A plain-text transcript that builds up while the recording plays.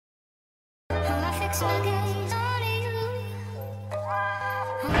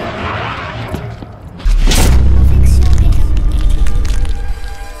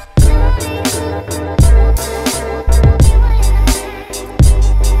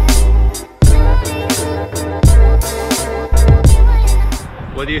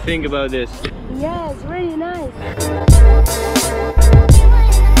What do you think about this? Yeah, it's really nice.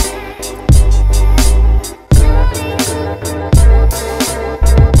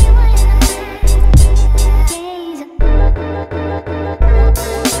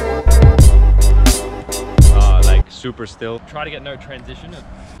 Super still. Try to get no transition.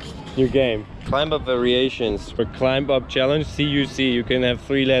 New game. Climb up variations. For climb up challenge, CUC, you can have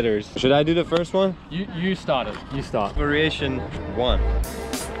 3 letters. Should I do the first one? You start it. You start. Variation 1.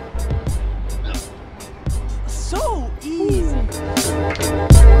 So easy.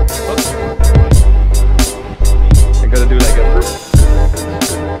 I gotta do like a...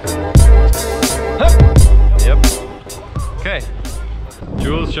 Yep. Okay.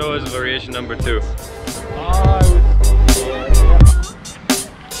 Jules, show us variation number 2.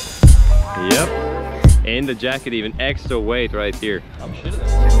 Yep. And the jacket even extra weight right here. I'm shit at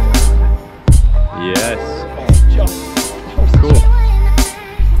this. Yes. Cool.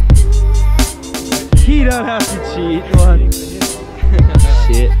 He don't have to cheat. What?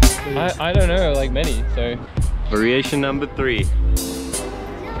 Shit. I don't know, like many, so. Variation number 3.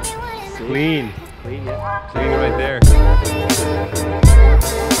 Clean. Clean, yeah. Clean right there.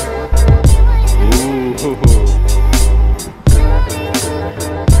 Ooh.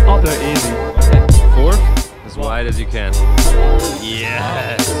 Oh, they're easy. Okay. 4th, as wide as you can.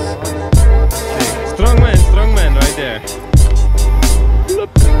 Yes. Strongman right there.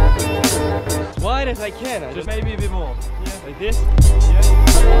 As wide as I can. Just maybe a bit more. Yeah. Like this. Yeah.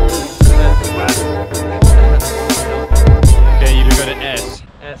 Okay, you go to S.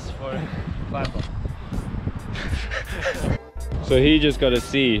 S for platform. So he just got a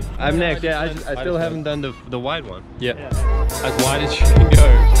C. I'm next. Yeah, I still haven't done the wide one. Yeah. As wide as you can go.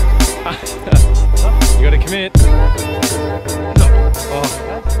 You gotta commit. No. Oh.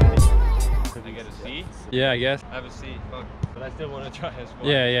 Did I get a C? Yeah, I guess. I have a C. Fuck. But I still want to try as well.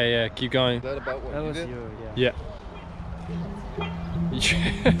 Yeah. Keep going. Is that about what you did? Yeah.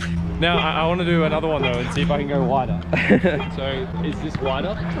 Now I want to do another one though and see if I can go wider. So is this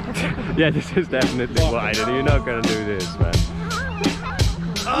wider? Yeah, this is definitely wider. You're not gonna do this, man.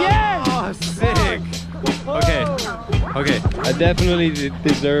 Yes! Oh, sick! Okay, I definitely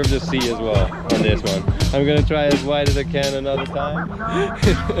deserve the C as well on this one. I'm gonna try as wide as I can another time.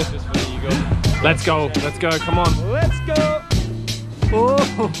 Just for the ego. Let's go, come on. Let's go! Oh.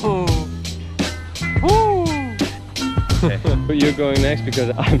 Okay, but you're going next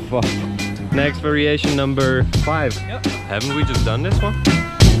because I'm fucked. Next variation number 5. Yep. Haven't we just done this one?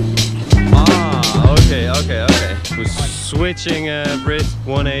 Ah, okay. We're switching wrist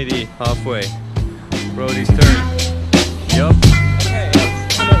 180 halfway. Brody's turn. Yup. Okay.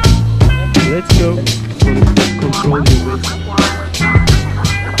 Let's go. Control your wrist.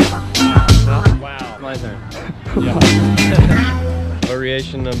 Wow. My turn. Yeah.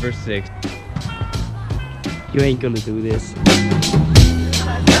 Variation number 6. You ain't gonna do this. No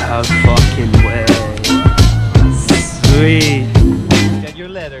fucking way. Sweet. Get your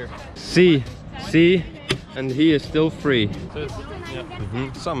letter. C, and he is still free. So it's, yeah.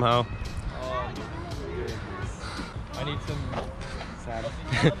 Somehow. I need some sand.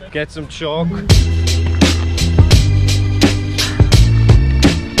 Get some chalk.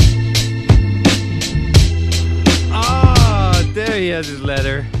 Ah, there he has his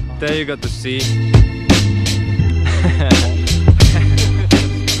letter. There you got the C.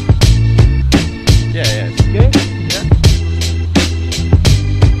 Yeah. Good?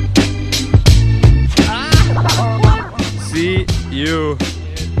 See you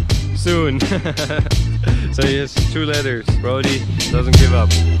soon. So he has 2 letters. Brody doesn't give up.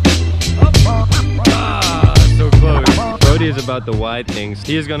 Ah, so close. Brody is about the wide things.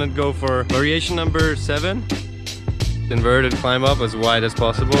 He is gonna go for variation number 7. Inverted climb up as wide as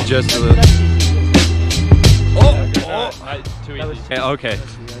possible. Just a little. Too easy. Okay.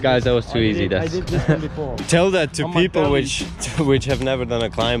 Guys, that was too easy. I did this one before. Tell that to people which have never done a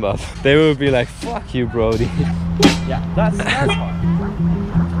climb up. They will be like, fuck you, Brody. Yeah, that's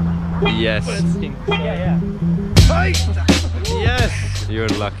fine. Yes. Yeah. Yes. You're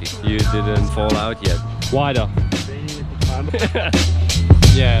lucky. You didn't fall out yet. Wider.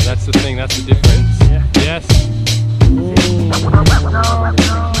 Yeah, that's the thing. That's the difference. Yeah. Yes.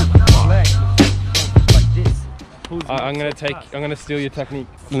 I'm gonna steal your technique.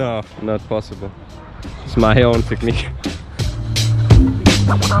 No, not possible. It's my own technique.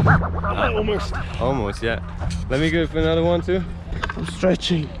 Almost, yeah. Let me go for another one too. I'm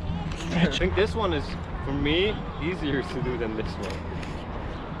stretching. I think this one is, for me, easier to do than this one.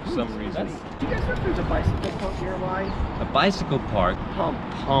 For some reason. You guys know if there's a bicycle park nearby? A bicycle park?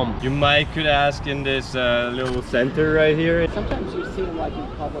 Pump. You might could ask in this little center right here. Sometimes you see them like in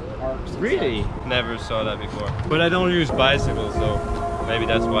public parks. and Really? Never saw that before. But I don't use bicycles, so maybe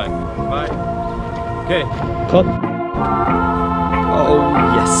that's why. Bye. Okay. Cut. Oh,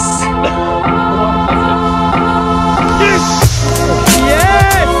 yes. Yes!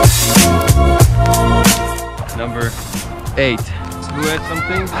 Number 8. Who had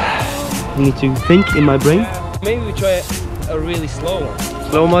something? I need to think in my brain. Maybe we try a really slow one.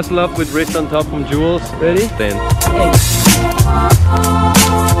 Slow muscle up with wrist on top from Jules. Ready? Then.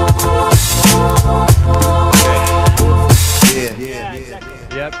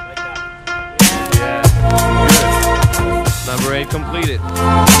 Yep. Yeah. Good. Number 8 completed.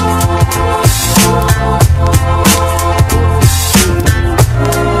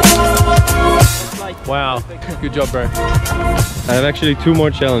 Wow. Good job, bro. I have actually 2 more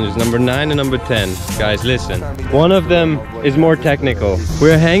challenges, number 9 and number 10. Guys, listen. One of them is more technical.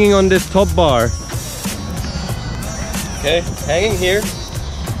 We're hanging on this top bar. Okay, hanging here.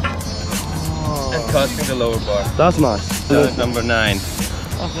 And casting the lower bar. That's nice. That's number 9.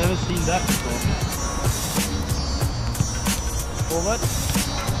 I've never seen that before. Forward.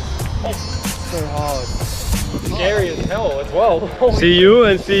 Oh, so hard. Scary as hell as well. See you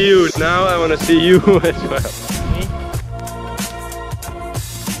and see you. Now I want to see you as well.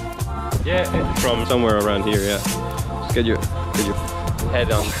 Yeah, from somewhere around here, yeah. Just get your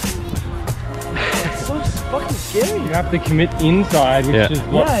head on. It's so fucking scary. You have to commit inside, which is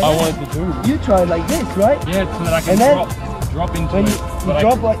what I wanted to do. You try like this, right? Yeah, so that I can And then drop into when it. you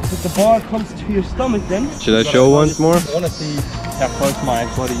drop like the bar comes to your stomach then. Should I show once more? I want to see how close my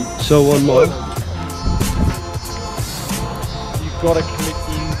body. So one more. You've got to commit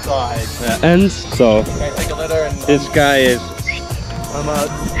inside. Yeah. And So, Okay, take a letter and this guy is... I'm out.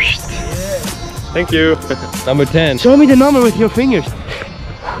 Thank you. Number 10. Show me the number with your fingers.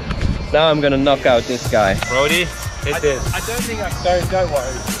 Now I'm gonna knock out this guy. Brody, hit this. I don't think I don't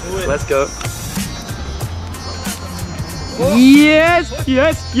worry. Do it. Let's go. Yes,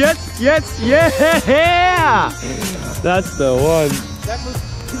 yes, yes, yes, yeah! That's the one.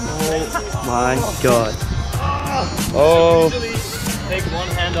 Oh my god. Oh, Take one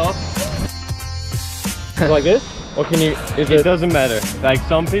hand off. Like this? Or can you... it doesn't matter. Like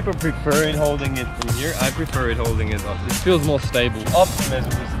some people prefer it holding it from here. I prefer it holding it up. It feels more stable.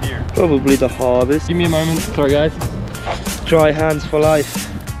 Optimism is here. Probably the hardest. Give me a moment. Sorry, guys. Dry hands for life.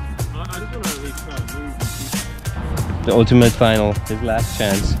 The ultimate final, his last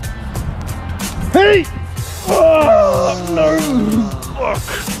chance. Hey! Oh, no! Fuck!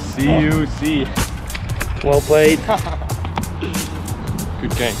 See you, see. Well played.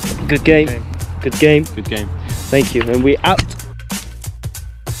 Good game. Good game. Good game. Good game. Thank you. And we out.